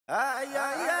Ay,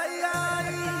 ay, ay,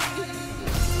 ay.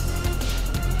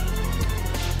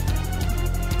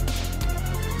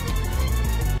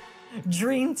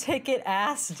 Dream ticket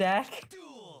ass deck.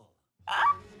 Duel.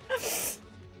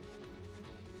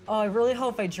 Oh, I really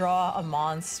hope I draw a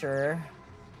monster.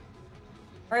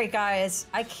 Alright guys,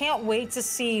 I can't wait to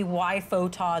see why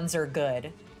photons are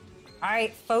good.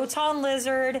 Alright, Photon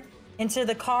Lizard into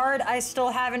the card I still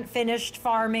haven't finished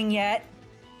farming yet.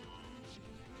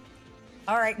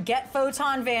 Alright, get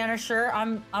Photon Vanisher,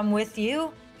 I'm with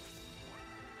you.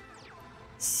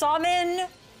 Summon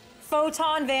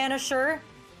Photon Vanisher.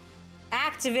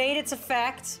 Activate its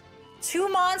effect. 2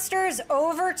 monsters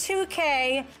over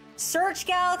 2k. Search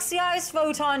Galaxy Eyes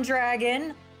Photon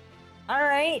Dragon.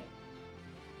 Alright.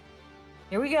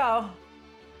 Here we go.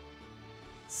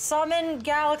 Summon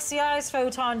Galaxy Eyes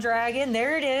Photon Dragon.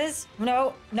 There it is.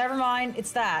 No, never mind.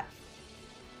 It's that.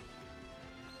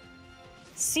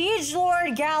 Siege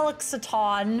Lord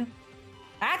Galaxiton.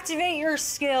 Activate your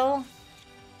skill.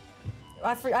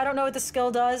 I don't know what the skill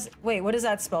does. Wait, what is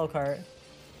that spell card?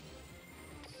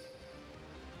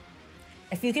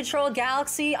 If you control a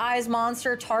Galaxy Eyes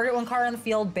monster, target 1 card on the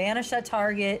field, banish that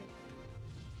target.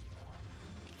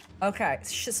 Okay,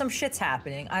 some shit's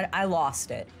happening. I lost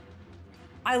it.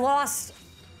 I lost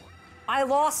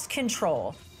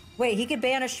control. Wait, he could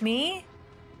banish me?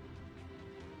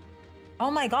 Oh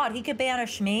my god, he could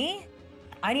banish me?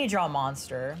 I need to draw a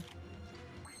monster.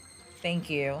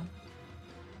 Thank you.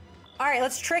 Alright,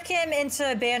 let's trick him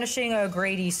into banishing a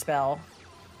Grady spell.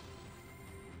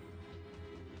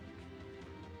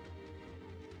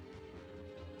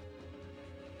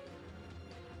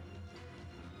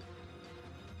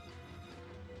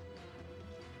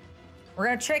 We're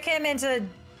gonna trick him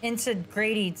into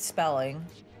Grady spelling.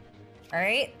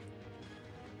 Alright?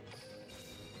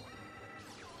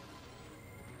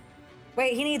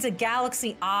 Wait, he needs a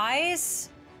Galaxy Eyes?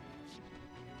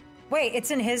 Wait, it's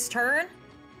in his turn?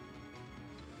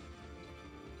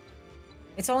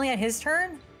 It's only at his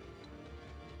turn?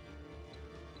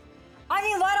 I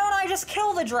mean, why don't I just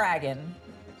kill the dragon?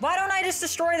 Why don't I just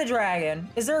destroy the dragon?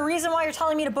 Is there a reason why you're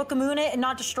telling me to Book of Moon it and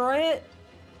not destroy it?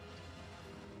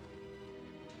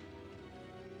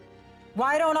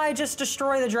 Why don't I just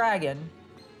destroy the dragon?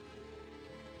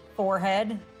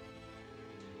 Forehead.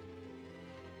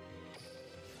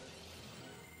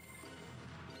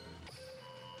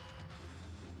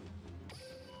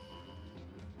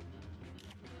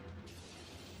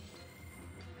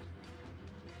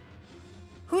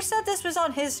 Who said this was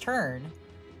on his turn?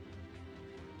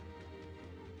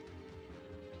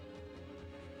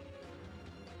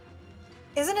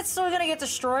 Isn't it still gonna get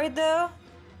destroyed though?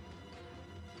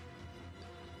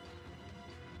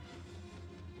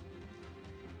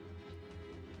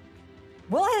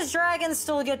 Will his dragon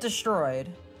still get destroyed?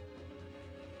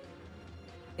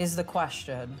 Is the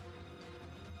question.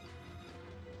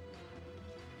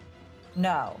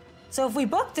 No. So if we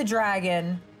book the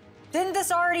dragon, didn't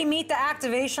this already meet the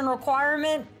activation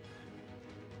requirement?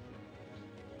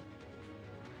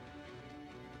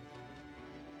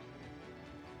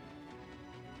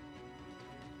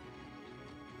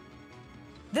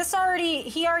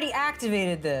 He already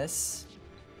activated this.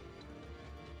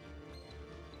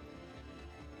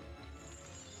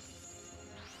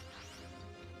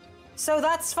 So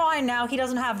that's fine now, he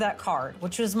doesn't have that card,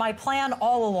 which was my plan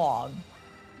all along.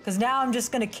 Because now I'm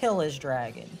just gonna kill his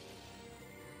dragon.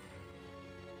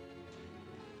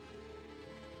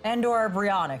 And/or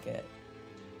Brionic it.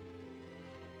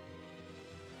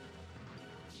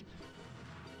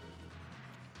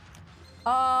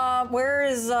 Where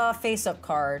is face-up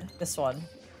card? This one.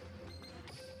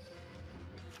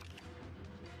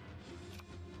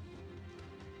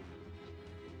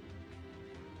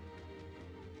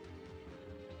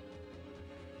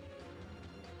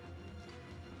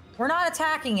 We're not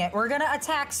attacking it. We're gonna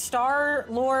attack Star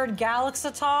Lord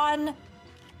Galaxiton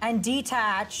and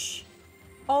detach.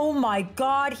 Oh my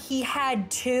god, he had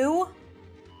 2?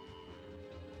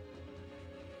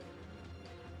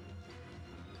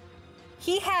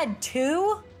 He had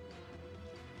 2?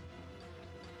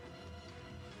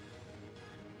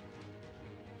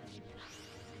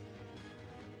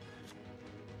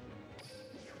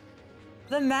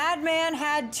 The madman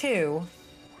had 2.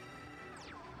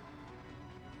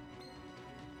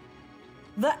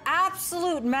 The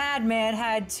absolute madman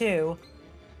had 2.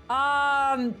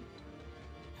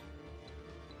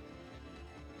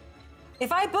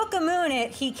 If I Book of Moon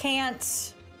it, he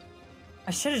can't...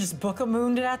 I should have just Book of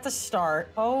Mooned it at the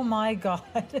start. Oh my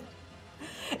god.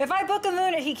 If I Book of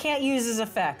Moon it, he can't use his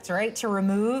effect, right? To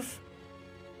remove.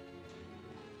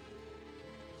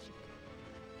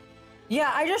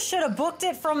 Yeah, I just should have booked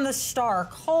it from the start.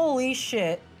 Holy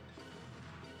shit.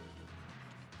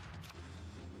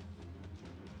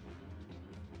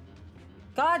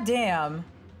 God damn.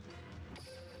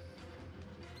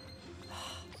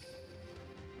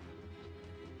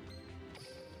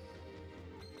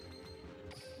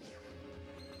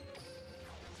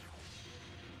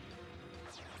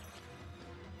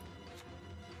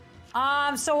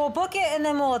 So we'll book it and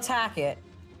then we'll attack it.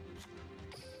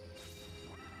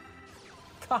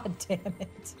 God damn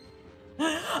it.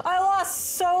 I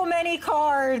lost so many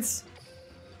cards.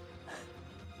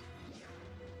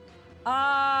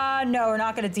 No, we're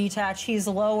not gonna detach. He's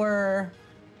lower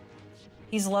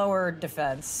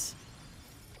defense.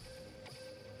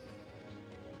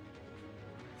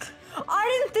 I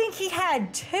didn't think he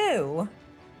had two.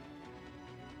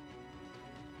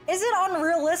 Is it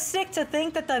unrealistic to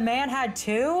think that the man had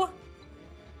two?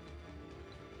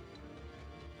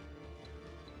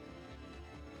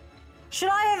 Should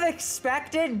I have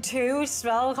expected two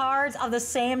spell cards of the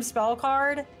same spell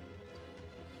card?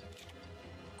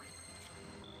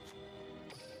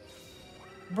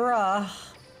 Bruh.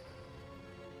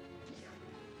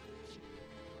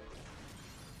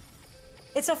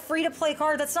 It's a free-to-play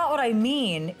card. That's not what I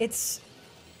mean. It's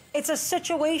a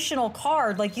situational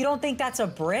card. Like, you don't think that's a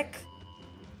brick?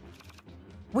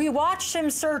 We watched him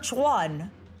search one,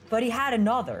 but he had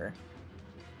another.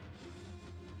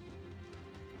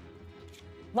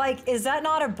 Like, is that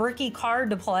not a bricky card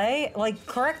to play? Like,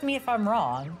 correct me if I'm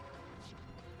wrong.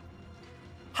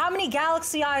 How many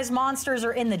Galaxy Eyes monsters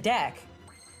are in the deck?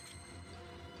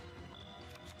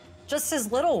 Just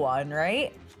his little one,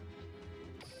 right?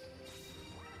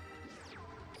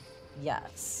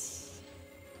 Yes.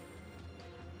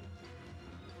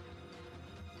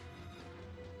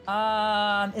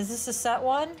 Is this a set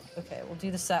one? Okay, we'll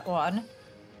do the set one.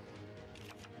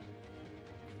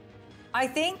 I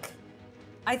think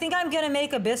I'm gonna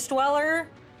make Abyss Dweller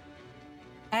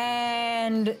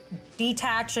and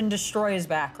detach and destroy his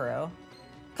back row.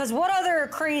 Because what other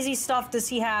crazy stuff does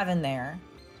he have in there?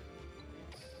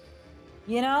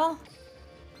 You know?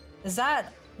 Is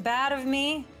that bad of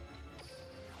me?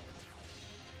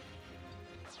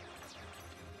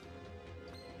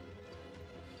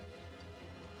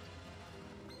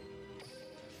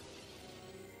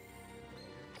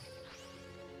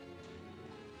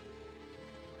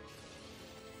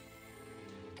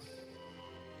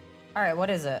 All right, what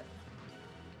is it?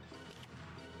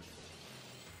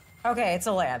 Okay, it's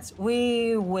a lance.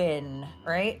 We win,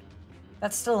 right?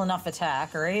 That's still enough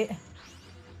attack, right?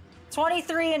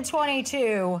 23 and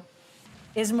 22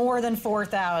 is more than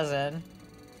 4,000.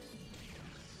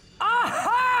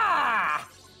 Aha!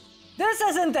 This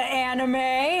isn't the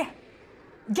anime!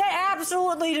 Get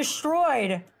absolutely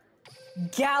destroyed,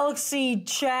 Galaxy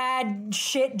Chad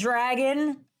shit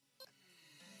dragon.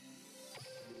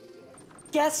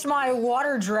 Guess my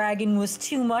water dragon was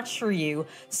too much for you.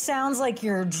 Sounds like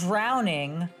you're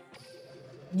drowning,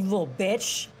 you little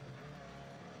bitch.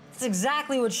 That's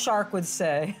exactly what Shark would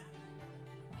say.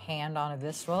 Hand on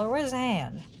Abyss Dweller. Where's the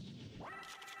hand?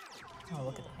 Oh,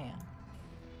 look at the hand.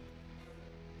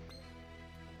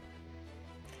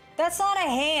 That's not a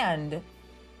hand.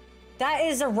 That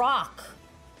is a rock.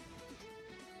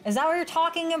 Is that what you're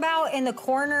talking about in the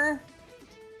corner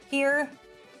here?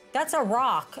 That's a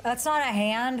rock. That's not a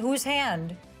hand. Whose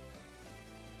hand?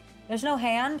 There's no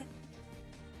hand.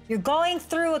 You're going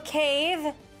through a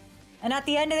cave, and at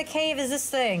the end of the cave is this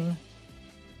thing.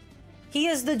 He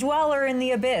is the dweller in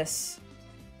the abyss.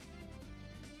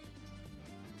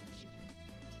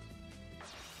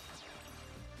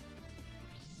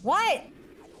 What?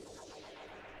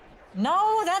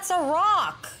 No, that's a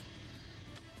rock.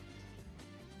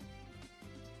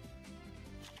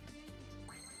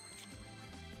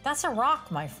 That's a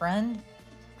rock, my friend.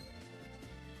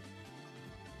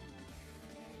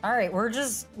 All right, we're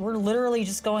literally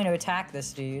just going to attack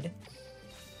this dude.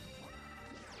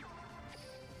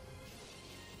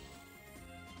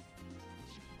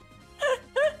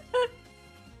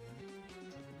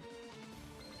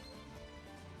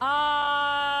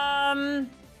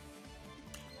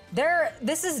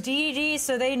 This is DD,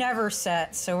 so they never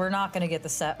set, so we're not gonna get the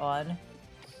set one.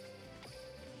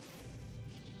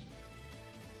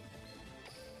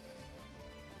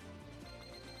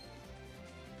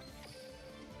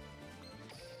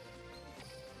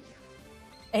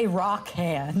 A rock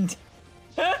hand.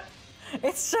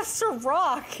 It's just a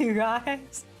rock, you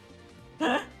guys.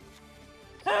 You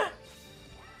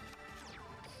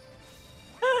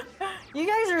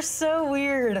guys are so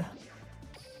weird.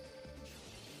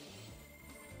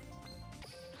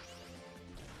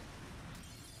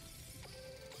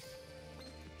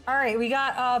 All right, we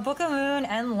got Book of Moon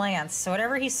and Lance. So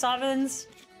whatever he summons,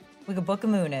 we can Book of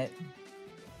Moon it.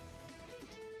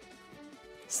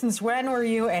 Since when were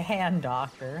you a hand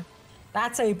doctor?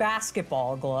 That's a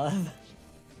basketball glove.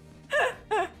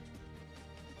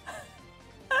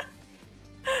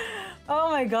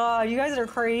 Oh my god, you guys are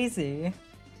crazy.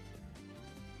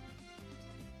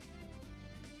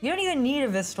 You don't even need a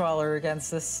Vistweller against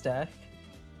this deck.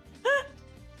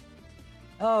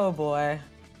 Oh boy.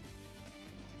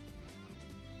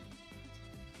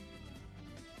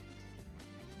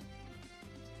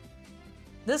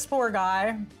 This poor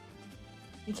guy.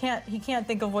 He can't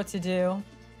think of what to do.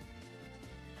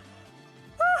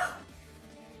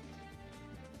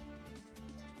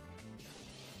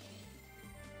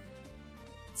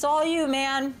 It's all you,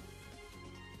 man.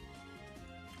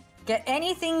 Get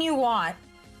anything you want.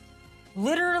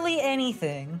 Literally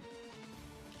anything.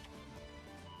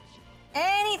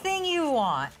 Anything you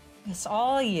want. It's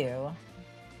all you.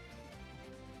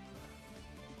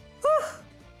 Whew.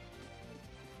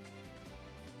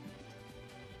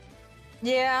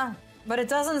 Yeah, but it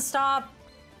doesn't stop.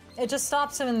 It just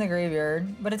stops him in the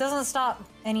graveyard. But it doesn't stop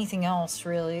anything else,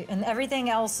 really. And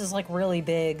everything else is, like, really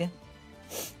big.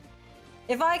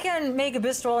 If I can make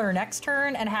Abyss Dweller next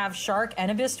turn and have Shark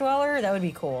and Abyss Dweller, that would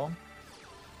be cool.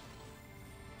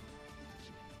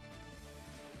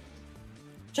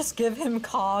 Just give him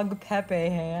Cog Pepe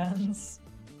hands.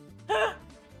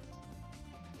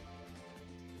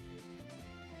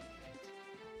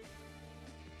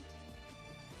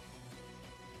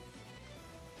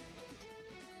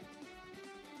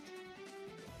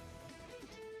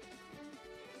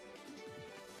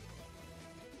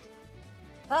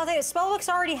 Oh, the spellbooks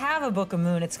already have a Book of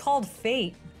Moon. It's called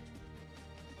Fate.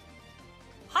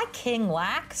 Hi, King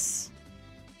Lax.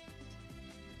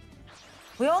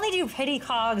 We only do pity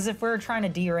cogs if we're trying to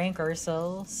de-rank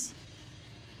ourselves.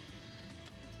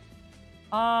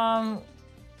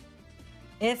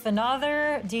 If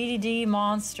another DDD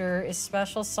monster is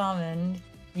special summoned,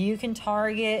 you can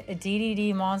target a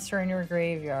DDD monster in your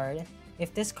graveyard.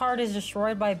 If this card is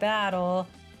destroyed by battle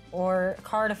or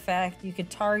card effect, you could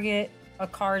target a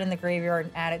card in the graveyard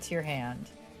and add it to your hand.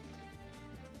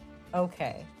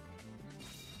 Okay.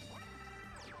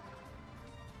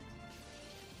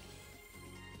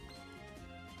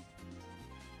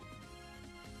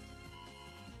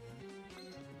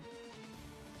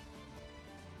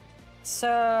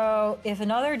 So, if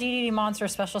another DDD monster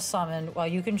is special summoned, while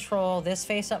you control this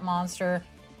face-up monster,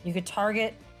 you can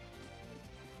target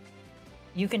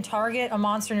a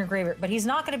monster in your graveyard, but he's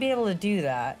not going to be able to do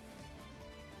that.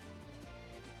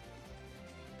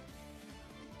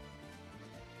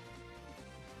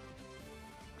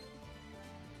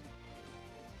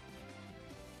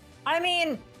 I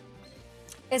mean,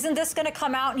 isn't this going to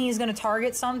come out and he's going to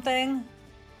target something?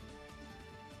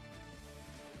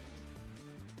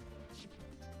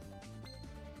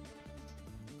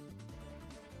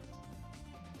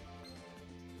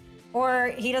 Or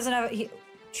he doesn't have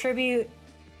tribute.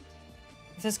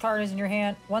 If this card is in your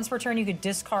hand, once per turn you could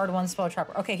discard one spell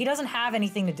trapper. Okay, he doesn't have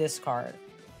anything to discard.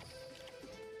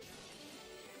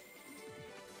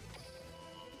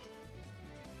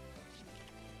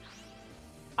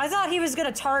 I thought he was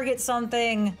gonna target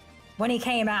something when he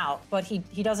came out, but he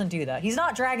doesn't do that. He's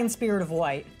not Dragon Spirit of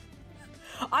White.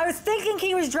 I was thinking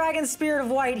he was Dragon Spirit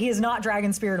of White. He is not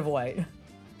Dragon Spirit of White.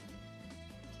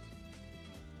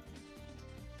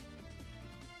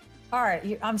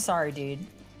 Alright, I'm sorry, dude.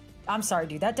 I'm sorry,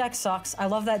 dude. That deck sucks. I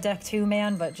love that deck too,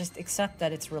 man, but just accept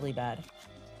that it's really bad.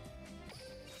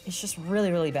 It's just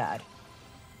really, really bad.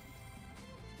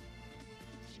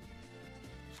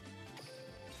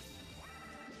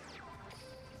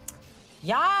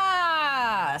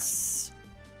 Yes!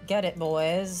 Get it,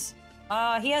 boys.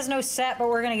 He has no set, but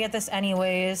we're gonna get this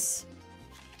anyways.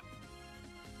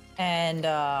 And,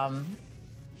 we'll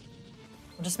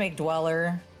just make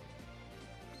Dweller.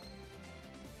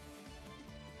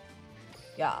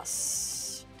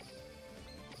 Yes.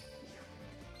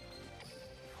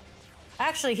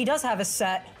 Actually, he does have a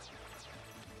set.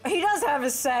 He does have a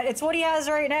set. It's what he has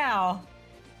right now.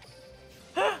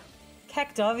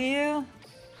 Keck W.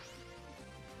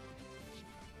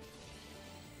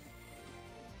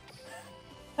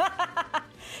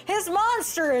 His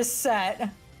monster is set.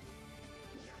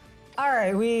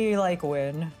 Alright, we, like,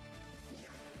 win.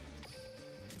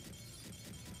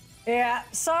 Yeah,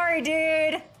 sorry,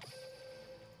 dude.